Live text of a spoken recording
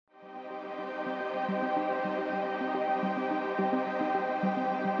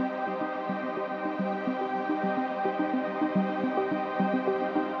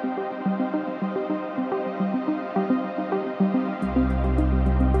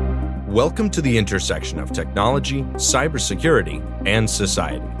Welcome to the intersection of technology, cybersecurity, and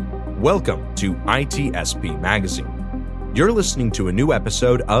society. Welcome to ITSP Magazine. You're listening to a new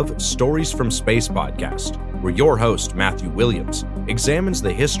episode of Stories from Space podcast, where your host, Matthew Williams, examines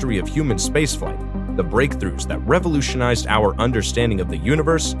the history of human spaceflight, the breakthroughs that revolutionized our understanding of the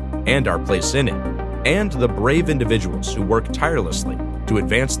universe and our place in it, and the brave individuals who work tirelessly to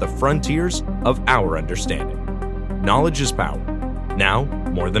advance the frontiers of our understanding. Knowledge is power, now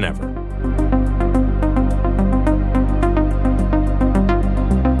more than ever.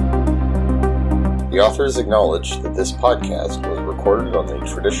 The authors acknowledge that this podcast was recorded on the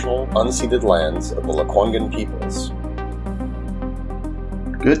traditional, unceded lands of the Lekwungen peoples.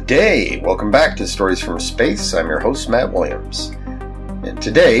 Good day! Welcome back to Stories from Space. I'm your host, Matt Williams. And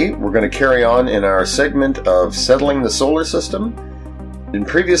today, we're going to carry on in our segment of Settling the Solar System. In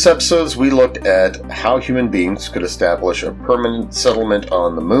previous episodes, we looked at how human beings could establish a permanent settlement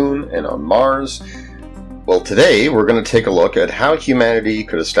on the Moon and on Mars. Well, today, we're going to take a look at how humanity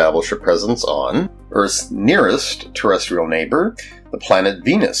could establish a presence on Earth's nearest terrestrial neighbor, the planet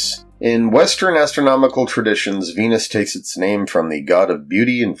Venus. In Western astronomical traditions, Venus takes its name from the god of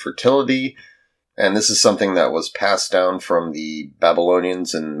beauty and fertility, and this is something that was passed down from the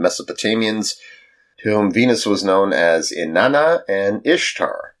Babylonians and Mesopotamians, to whom Venus was known as Inanna and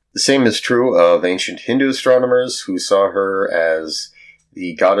Ishtar. The same is true of ancient Hindu astronomers who saw her as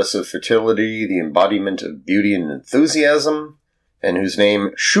the goddess of fertility, the embodiment of beauty and enthusiasm, and whose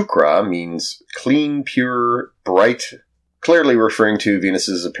name Shukra means clean, pure, bright, clearly referring to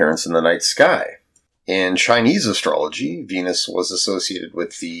Venus's appearance in the night sky. In Chinese astrology, Venus was associated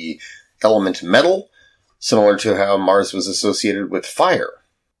with the element metal, similar to how Mars was associated with fire.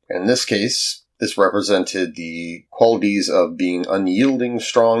 In this case, this represented the qualities of being unyielding,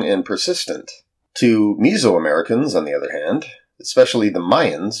 strong, and persistent. To Mesoamericans, on the other hand, especially the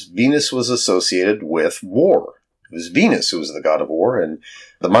Mayans, Venus was associated with war. It was Venus who was the god of war, and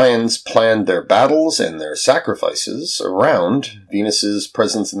the Mayans planned their battles and their sacrifices around Venus's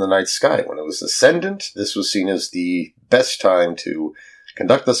presence in the night sky. When it was ascendant, this was seen as the best time to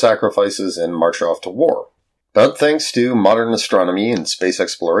conduct the sacrifices and march off to war. But thanks to modern astronomy and space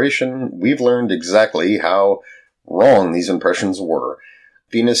exploration, we've learned exactly how wrong these impressions were.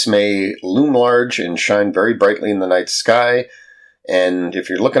 Venus may loom large and shine very brightly in the night sky, and if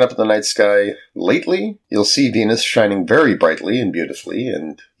you're looking up at the night sky lately, you'll see Venus shining very brightly and beautifully,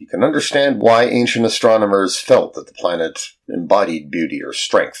 and you can understand why ancient astronomers felt that the planet embodied beauty or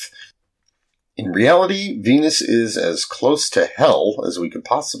strength. In reality, Venus is as close to hell as we could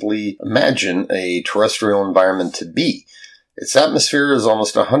possibly imagine a terrestrial environment to be. Its atmosphere is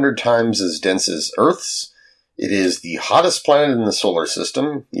almost 100 times as dense as Earth's. It is the hottest planet in the solar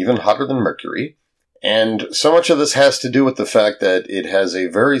system, even hotter than Mercury. And so much of this has to do with the fact that it has a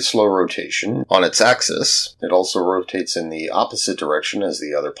very slow rotation on its axis. It also rotates in the opposite direction as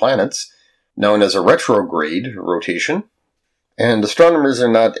the other planets, known as a retrograde rotation. And astronomers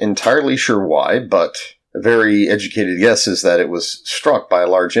are not entirely sure why, but a very educated guess is that it was struck by a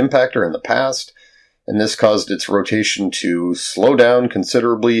large impactor in the past, and this caused its rotation to slow down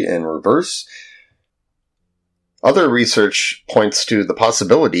considerably and reverse. Other research points to the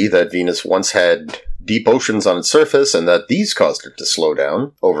possibility that Venus once had deep oceans on its surface, and that these caused it to slow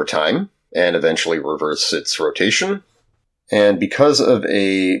down over time, and eventually reverse its rotation. And because of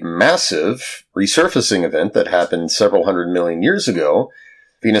a massive resurfacing event that happened several 100 million years ago,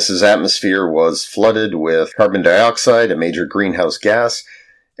 Venus's atmosphere was flooded with carbon dioxide, a major greenhouse gas,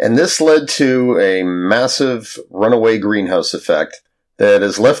 and this led to a massive runaway greenhouse effect that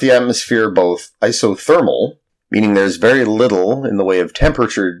has left the atmosphere both isothermal, meaning there's very little in the way of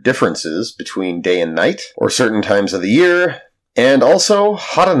temperature differences between day and night, or certain times of the year, and also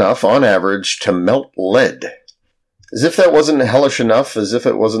hot enough on average to melt lead. As if that wasn't hellish enough, as if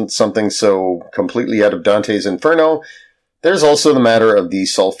it wasn't something so completely out of Dante's Inferno, there's also the matter of the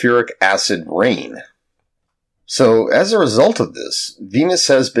sulfuric acid rain. So, as a result of this, Venus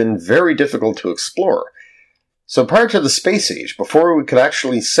has been very difficult to explore. So prior to the space age, before we could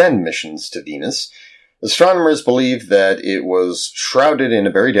actually send missions to Venus, astronomers believed that it was shrouded in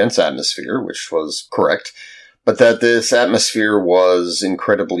a very dense atmosphere, which was correct, but that this atmosphere was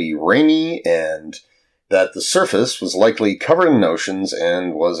incredibly rainy and that the surface was likely covered in oceans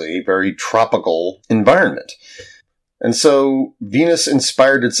and was a very tropical environment. And so Venus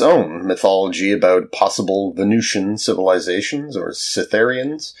inspired its own mythology about possible Venusian civilizations or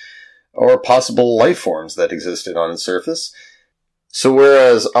Cytherians, or possible life forms that existed on its surface. So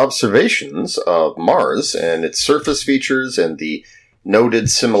whereas observations of Mars and its surface features and the noted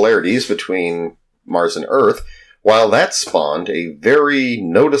similarities between Mars and Earth While that spawned a very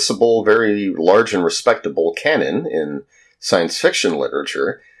noticeable, very large and respectable canon in science fiction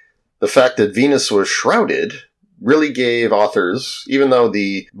literature, the fact that Venus was shrouded really gave authors, even though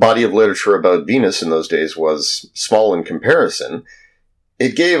the body of literature about Venus in those days was small in comparison,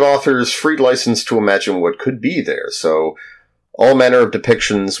 it gave authors free license to imagine what could be there. So all manner of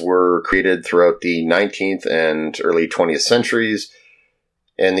depictions were created throughout the 19th and early 20th centuries,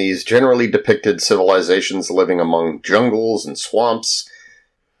 and these generally depicted civilizations living among jungles and swamps.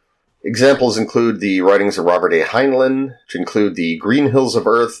 Examples include the writings of Robert A. Heinlein, which include The Green Hills of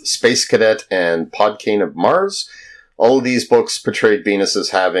Earth, Space Cadet, and Podkayne of Mars. All of these books portrayed Venus as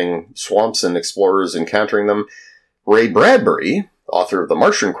having swamps and explorers encountering them. Ray Bradbury, author of The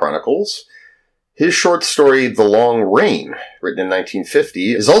Martian Chronicles, his short story The Long Rain, written in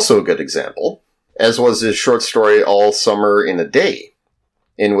 1950, is also a good example, as was his short story All Summer in a Day,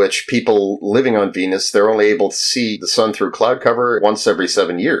 in which people living on Venus, they're only able to see the sun through cloud cover once every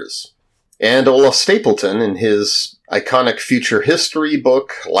 7 years. And Olaf Stapleton, in his iconic future history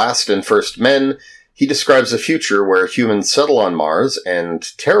book, Last and First Men, he describes a future where humans settle on Mars and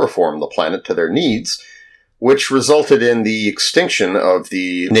terraform the planet to their needs, which resulted in the extinction of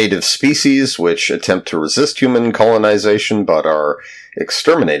the native species, which attempt to resist human colonization but are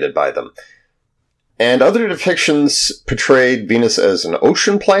exterminated by them. And other depictions portrayed Venus as an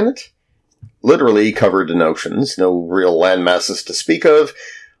ocean planet, literally covered in oceans, no real land masses to speak of,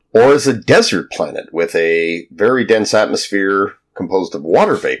 or as a desert planet with a very dense atmosphere composed of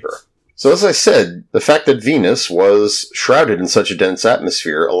water vapor. So as I said, the fact that Venus was shrouded in such a dense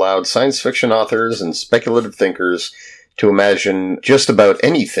atmosphere allowed science fiction authors and speculative thinkers to imagine just about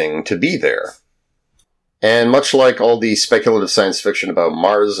anything to be there. And much like all the speculative science fiction about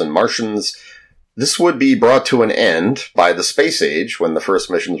Mars and Martians, this would be brought to an end by the space age when the first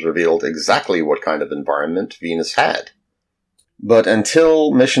missions revealed exactly what kind of environment Venus had. But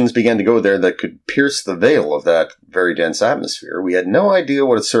until missions began to go there that could pierce the veil of that very dense atmosphere, we had no idea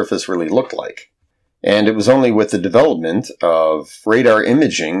what its surface really looked like. And it was only with the development of radar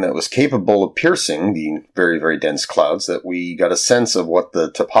imaging that was capable of piercing the very, very dense clouds that we got a sense of what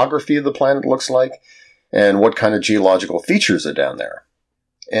the topography of the planet looks like and what kind of geological features are down there.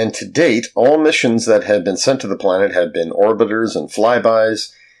 And to date, all missions that had been sent to the planet had been orbiters and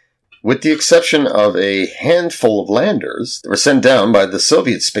flybys, with the exception of a handful of landers that were sent down by the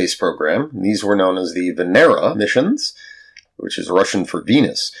Soviet space program. These were known as the Venera missions, which is Russian for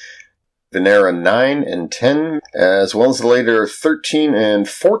Venus. Venera 9 and 10, as well as the later 13 and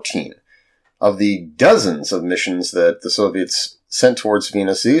 14. Of the dozens of missions that the Soviets sent towards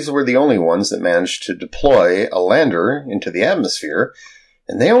Venus, these were the only ones that managed to deploy a lander into the atmosphere,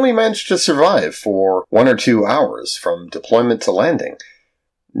 and they only managed to survive for 1 or 2 hours from deployment to landing.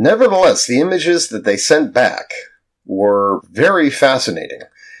 Nevertheless, the images that they sent back were very fascinating.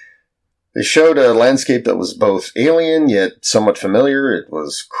 They showed a landscape that was both alien yet somewhat familiar. It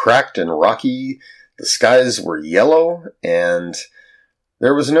was cracked and rocky. The skies were yellow, and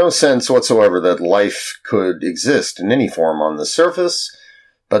there was no sense whatsoever that life could exist in any form on the surface,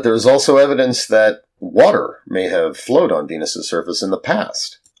 but there was also evidence that water may have flowed on Venus' surface in the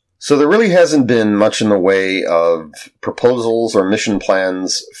past. So there really hasn't been much in the way of proposals or mission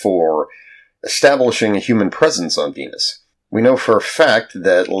plans for establishing a human presence on Venus. We know for a fact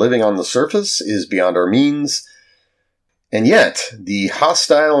that living on the surface is beyond our means, and yet the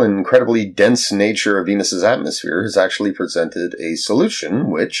hostile and incredibly dense nature of Venus' atmosphere has actually presented a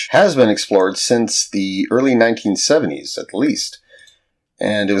solution which has been explored since the early 1970s at least.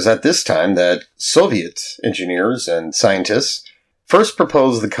 And it was at this time that Soviet engineers and scientists first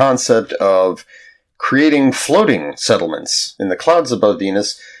proposed the concept of creating floating settlements in the clouds above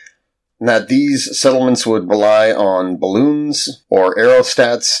Venus, and that these settlements would rely on balloons or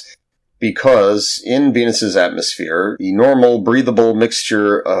aerostats because in Venus's atmosphere, the normal breathable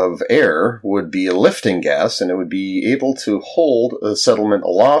mixture of air would be a lifting gas, and it would be able to hold a settlement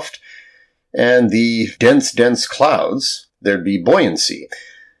aloft, and the dense clouds, there'd be buoyancy.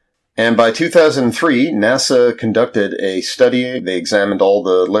 And by 2003, NASA conducted a study. They examined all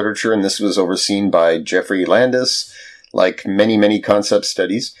the literature, and this was overseen by Jeffrey Landis, like many, many concept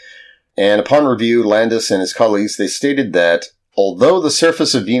studies. And upon review, Landis and his colleagues, they stated that although the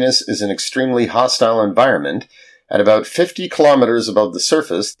surface of Venus is an extremely hostile environment, at about 50 kilometers above the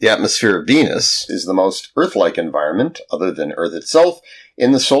surface, the atmosphere of Venus is the most Earth-like environment, other than Earth itself,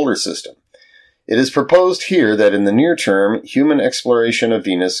 in the solar system. It is proposed here that in the near term, human exploration of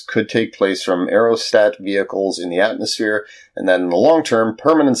Venus could take place from aerostat vehicles in the atmosphere, and that in the long term,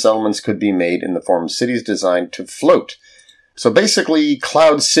 permanent settlements could be made in the form of cities designed to float. So basically,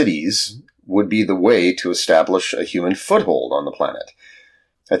 cloud cities would be the way to establish a human foothold on the planet.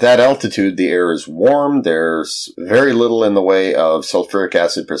 At that altitude, the air is warm, there's very little in the way of sulfuric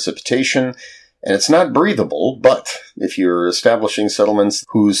acid precipitation, and it's not breathable, but if you're establishing settlements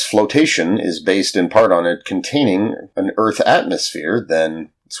whose flotation is based in part on it containing an Earth atmosphere, then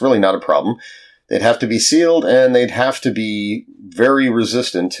it's really not a problem. They'd have to be sealed, and they'd have to be very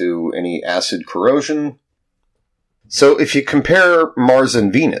resistant to any acid corrosion. So if you compare Mars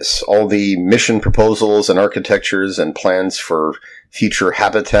and Venus, all the mission proposals and architectures and plans for future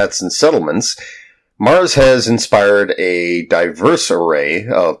habitats and settlements, Mars has inspired a diverse array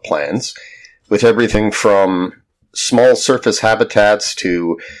of plans, with everything from small surface habitats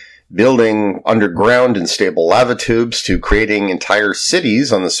to building underground and stable lava tubes to creating entire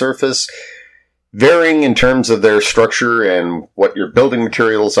cities on the surface, varying in terms of their structure and what your building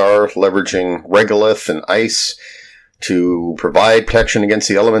materials are, leveraging regolith and ice to provide protection against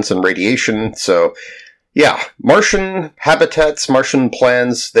the elements and radiation. So, yeah, Martian habitats, Martian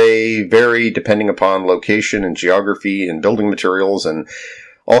plans, they vary depending upon location and geography and building materials and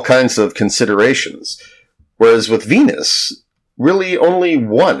all kinds of considerations. Whereas with Venus, really only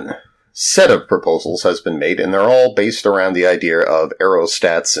one set of proposals has been made, and they're all based around the idea of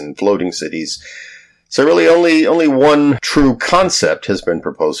aerostats and floating cities. So really only one true concept has been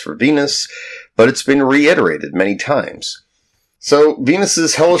proposed for Venus, but it's been reiterated many times. So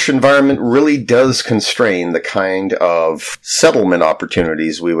Venus's hellish environment really does constrain the kind of settlement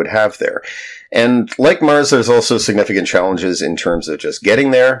opportunities we would have there. And like Mars, there's also significant challenges in terms of just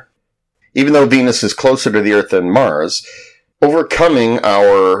getting there. Even though Venus is closer to the Earth than Mars, overcoming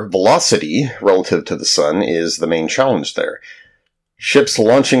our velocity relative to the Sun is the main challenge there. Ships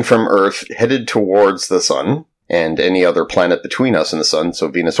launching from Earth headed towards the Sun, and any other planet between us and the Sun, so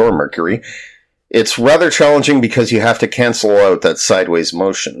Venus or Mercury, it's rather challenging because you have to cancel out that sideways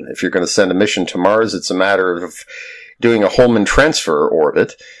motion. If you're going to send a mission to Mars, it's a matter of doing a Hohmann transfer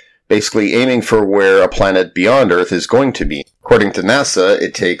orbit, basically aiming for where a planet beyond Earth is going to be. According to NASA,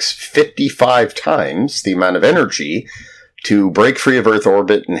 it takes 55 times the amount of energy to break free of Earth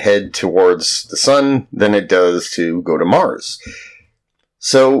orbit and head towards the Sun than it does to go to Mars.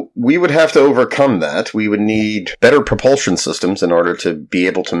 So we would have to overcome that. We would need better propulsion systems in order to be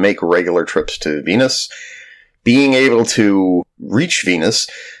able to make regular trips to Venus. Being able to reach Venus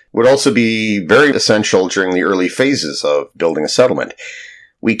would also be very essential during the early phases of building a settlement.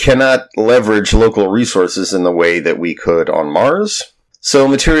 We cannot leverage local resources in the way that we could on Mars, so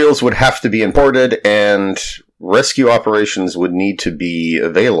materials would have to be imported and rescue operations would need to be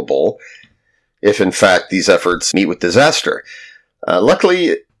available if, in fact, these efforts meet with disaster.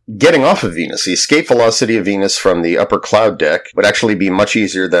 Luckily, getting off of Venus, the escape velocity of Venus from the upper cloud deck would actually be much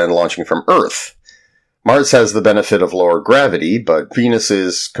easier than launching from Earth. Mars has the benefit of lower gravity, but Venus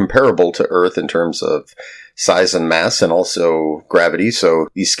is comparable to Earth in terms of size and mass and also gravity, so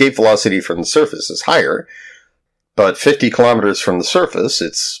the escape velocity from the surface is higher. But 50 kilometers from the surface,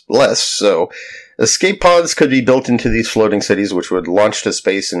 it's less, so escape pods could be built into these floating cities, which would launch to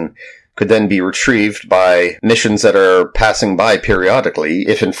space and could then be retrieved by missions that are passing by periodically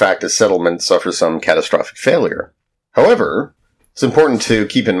if, in fact, a settlement suffers some catastrophic failure. However, it's important to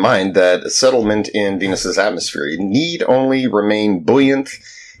keep in mind that a settlement in Venus's atmosphere need only remain buoyant,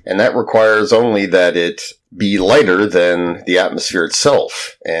 and that requires only that it be lighter than the atmosphere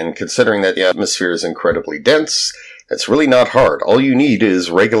itself. And considering that the atmosphere is incredibly dense, that's really not hard. All you need is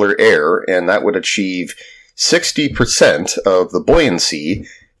regular air, and that would achieve 60% of the buoyancy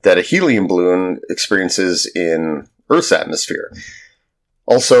that a helium balloon experiences in Earth's atmosphere.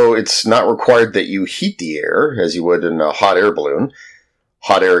 Also, it's not required that you heat the air, as you would in a hot air balloon.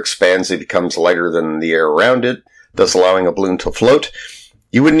 Hot air expands, it becomes lighter than the air around it, thus allowing a balloon to float.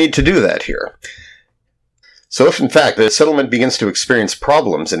 You wouldn't need to do that here. So if, in fact, the settlement begins to experience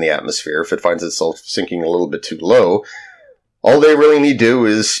problems in the atmosphere, if it finds itself sinking a little bit too low, all they really need to do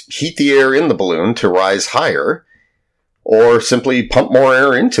is heat the air in the balloon to rise higher, or simply pump more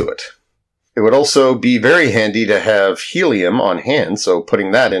air into it. It would also be very handy to have helium on hand, so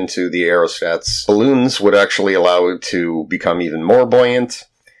putting that into the aerostats balloons would actually allow it to become even more buoyant.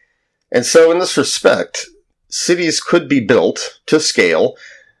 And so in this respect, cities could be built to scale,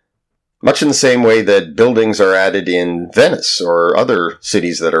 much in the same way that buildings are added in Venice or other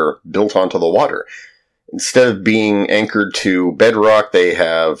cities that are built onto the water. Instead of being anchored to bedrock, they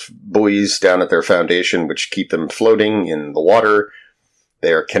have buoys down at their foundation which keep them floating in the water.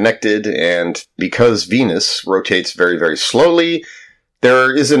 They are connected, and because Venus rotates very, very slowly,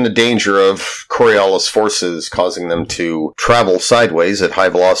 there isn't a danger of Coriolis forces causing them to travel sideways at high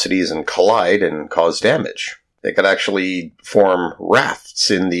velocities and collide and cause damage. They could actually form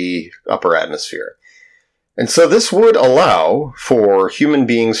rafts in the upper atmosphere. And so this would allow for human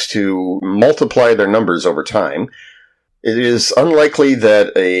beings to multiply their numbers over time. It is unlikely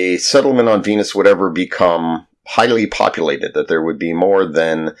that a settlement on Venus would ever become highly populated, that there would be more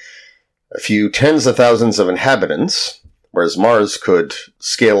than a few tens of thousands of inhabitants, whereas Mars could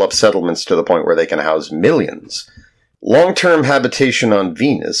scale up settlements to the point where they can house millions. Long-term habitation on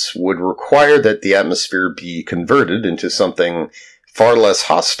Venus would require that the atmosphere be converted into something far less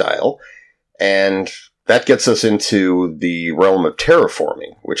hostile, and that gets us into the realm of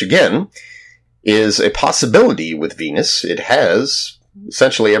terraforming, which again is a possibility with Venus. It has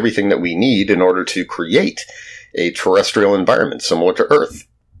essentially everything that we need in order to create a terrestrial environment similar to Earth.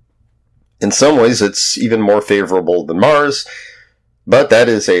 In some ways, it's even more favorable than Mars, but that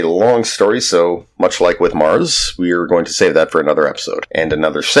is a long story, so much like with Mars, we are going to save that for another episode and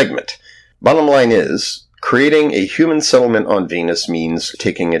another segment. Bottom line is, creating a human settlement on Venus means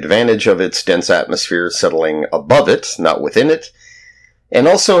taking advantage of its dense atmosphere, settling above it, not within it, and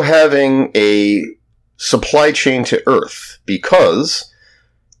also having a supply chain to Earth, because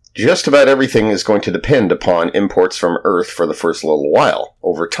just about everything is going to depend upon imports from Earth for the first little while.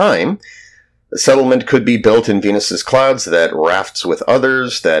 Over time, a settlement could be built in Venus's clouds that rafts with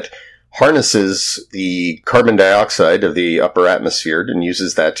others, that harnesses the carbon dioxide of the upper atmosphere and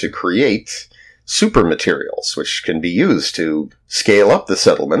uses that to create super materials, which can be used to scale up the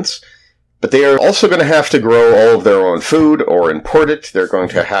settlements. But they are also going to have to grow all of their own food or import it. They're going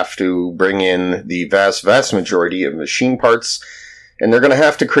to have to bring in the vast majority of machine parts. And they're going to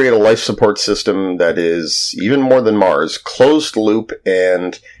have to create a life support system that is, even more than Mars, closed loop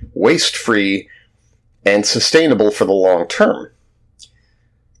and waste-free and sustainable for the long term.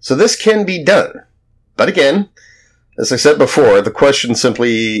 So this can be done. But again, as I said before, the question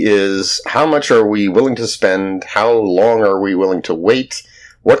simply is, how much are we willing to spend? How long are we willing to wait?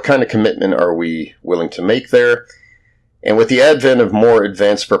 What kind of commitment are we willing to make there? And with the advent of more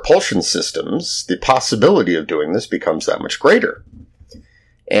advanced propulsion systems, the possibility of doing this becomes that much greater.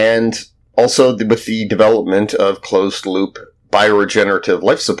 And also with the development of closed-loop bioregenerative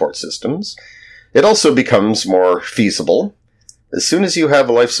life support systems, it also becomes more feasible. As soon as you have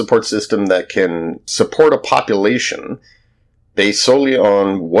a life support system that can support a population based solely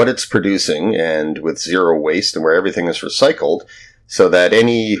on what it's producing and with zero waste and where everything is recycled, so that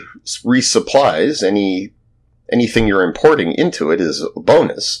any resupplies, anything you're importing into it is a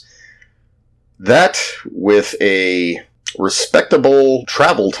bonus, that with a respectable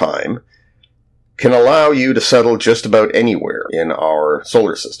travel time can allow you to settle just about anywhere in our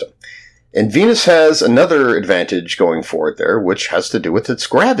solar system. And Venus has another advantage going for it there, which has to do with its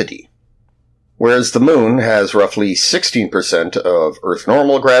gravity. Whereas the Moon has roughly 16% of Earth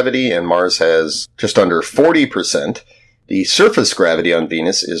normal gravity and Mars has just under 40%, the surface gravity on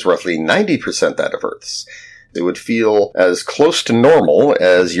Venus is roughly 90% that of Earth's. It would feel as close to normal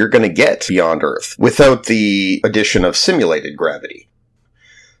as you're going to get beyond Earth without the addition of simulated gravity.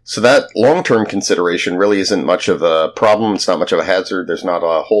 So that long-term consideration really isn't much of a problem. It's not much of a hazard. There's not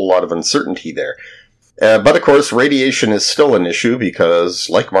a whole lot of uncertainty there. But of course, radiation is still an issue because,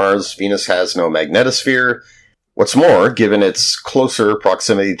 like Mars, Venus has no magnetosphere. What's more, given its closer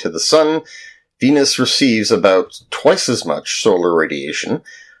proximity to the Sun, Venus receives about twice as much solar radiation.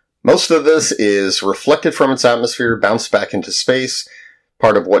 Most of this is reflected from its atmosphere, bounced back into space,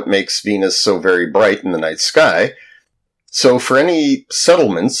 part of what makes Venus so very bright in the night sky. So for any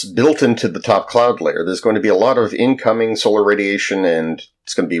settlements built into the top cloud layer, there's going to be a lot of incoming solar radiation and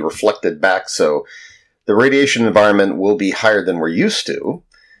it's going to be reflected back, so the radiation environment will be higher than we're used to.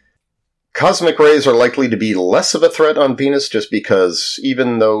 Cosmic rays are likely to be less of a threat on Venus just because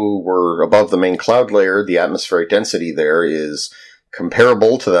even though we're above the main cloud layer, the atmospheric density there is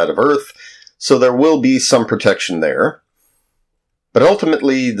comparable to that of Earth, so there will be some protection there. But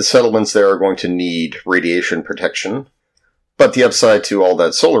ultimately, the settlements there are going to need radiation protection. But the upside to all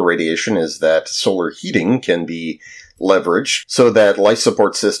that solar radiation is that solar heating can be leveraged so that life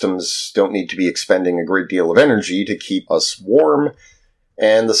support systems don't need to be expending a great deal of energy to keep us warm,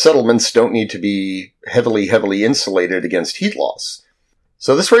 and the settlements don't need to be heavily insulated against heat loss.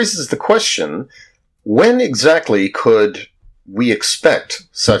 So this raises the question, when exactly could we expect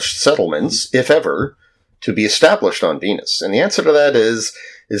such settlements, if ever, to be established on Venus? And the answer to that is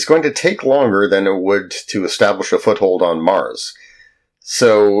it's going to take longer than it would to establish a foothold on Mars.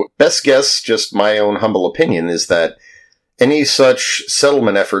 So, best guess, just my own humble opinion, is that any such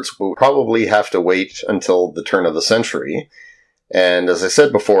settlement efforts will probably have to wait until the turn of the century. And as I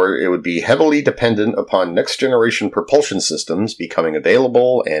said before, it would be heavily dependent upon next-generation propulsion systems becoming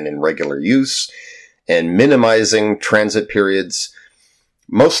available and in regular use, and minimizing transit periods.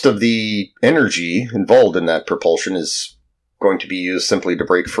 Most of the energy involved in that propulsion is going to be used simply to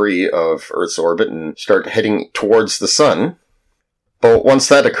break free of Earth's orbit and start heading towards the sun. But once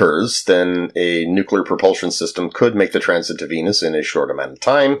that occurs, then a nuclear propulsion system could make the transit to Venus in a short amount of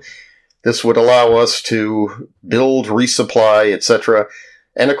time. This would allow us to build, resupply, etc.,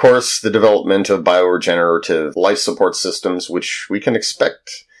 and of course the development of bioregenerative life support systems, which we can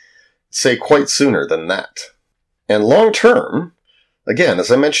expect, say, quite sooner than that. And long term, again,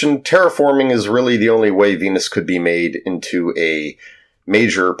 as I mentioned, terraforming is really the only way Venus could be made into a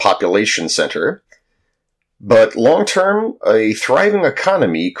major population center. But long-term, a thriving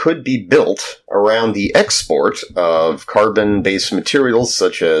economy could be built around the export of carbon-based materials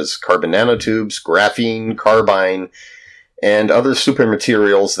such as carbon nanotubes, graphene, carbine, and other super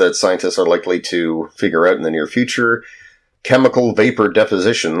materials that scientists are likely to figure out in the near future. Chemical vapor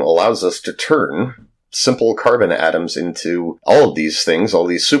deposition allows us to turn simple carbon atoms into all of these things, all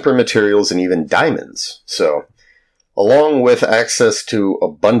these super materials, and even diamonds. So, along with access to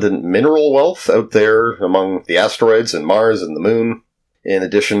abundant mineral wealth out there among the asteroids and Mars and the Moon, in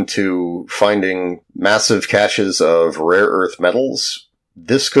addition to finding massive caches of rare earth metals,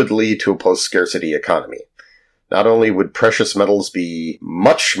 this could lead to a post-scarcity economy. Not only would precious metals be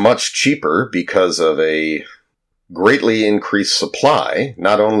much, much cheaper because of a greatly increased supply,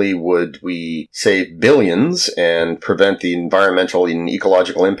 not only would we save billions and prevent the environmental and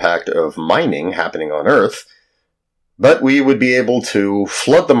ecological impact of mining happening on Earth, but we would be able to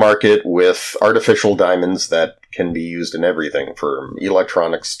flood the market with artificial diamonds that can be used in everything, from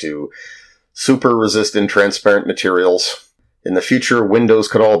electronics to super-resistant transparent materials. In the future, windows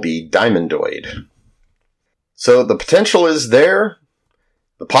could all be diamondoid. So the potential is there.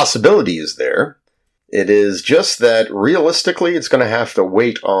 The possibility is there. It is just that, realistically, it's going to have to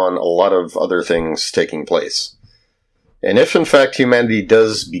wait on a lot of other things taking place. And if, in fact, humanity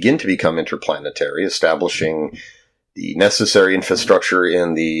does begin to become interplanetary, establishing the necessary infrastructure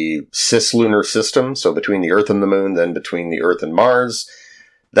in the cislunar system, so between the Earth and the Moon, then between the Earth and Mars,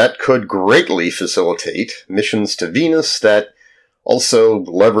 that could greatly facilitate missions to Venus that also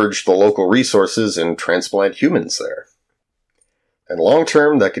leverage the local resources and transplant humans there. And long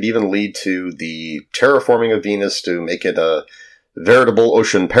term, that could even lead to the terraforming of Venus to make it a veritable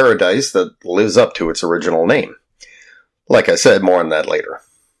ocean paradise that lives up to its original name. Like I said, more on that later.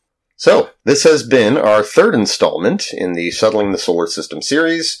 So, this has been our third installment in the Settling the Solar System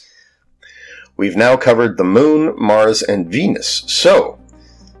series. We've now covered the Moon, Mars, and Venus. So,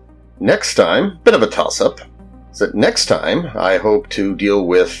 next time, bit of a toss-up, is that next time I hope to deal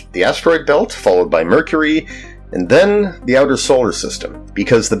with the asteroid belt, followed by Mercury, and then the outer solar system,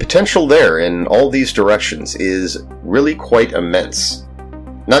 because the potential there in all these directions is really quite immense.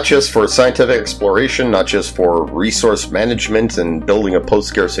 Not just for scientific exploration, not just for resource management and building a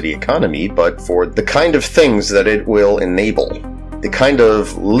post-scarcity economy, but for the kind of things that it will enable. The kind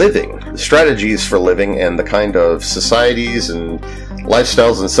of living, the strategies for living, and the kind of societies and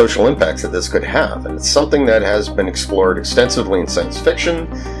lifestyles and social impacts that this could have. And it's something that has been explored extensively in science fiction,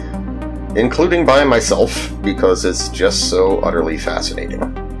 including by myself, because it's just so utterly fascinating.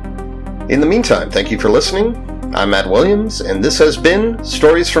 In the meantime, thank you for listening. I'm Matt Williams, and this has been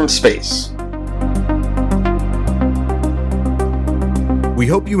Stories from Space. We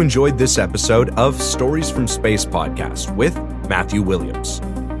hope you enjoyed this episode of Stories from Space podcast with Matthew Williams.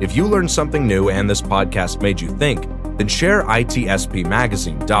 If you learned something new and this podcast made you think, then share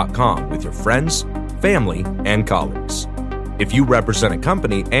itspmagazine.com with your friends, family, and colleagues. If you represent a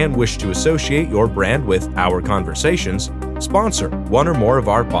company and wish to associate your brand with our conversations, sponsor one or more of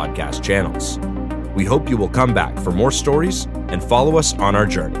our podcast channels. We hope you will come back for more stories and follow us on our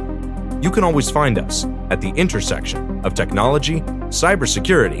journey. You can always find us at the intersection of technology,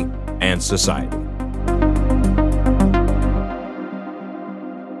 cybersecurity, and society.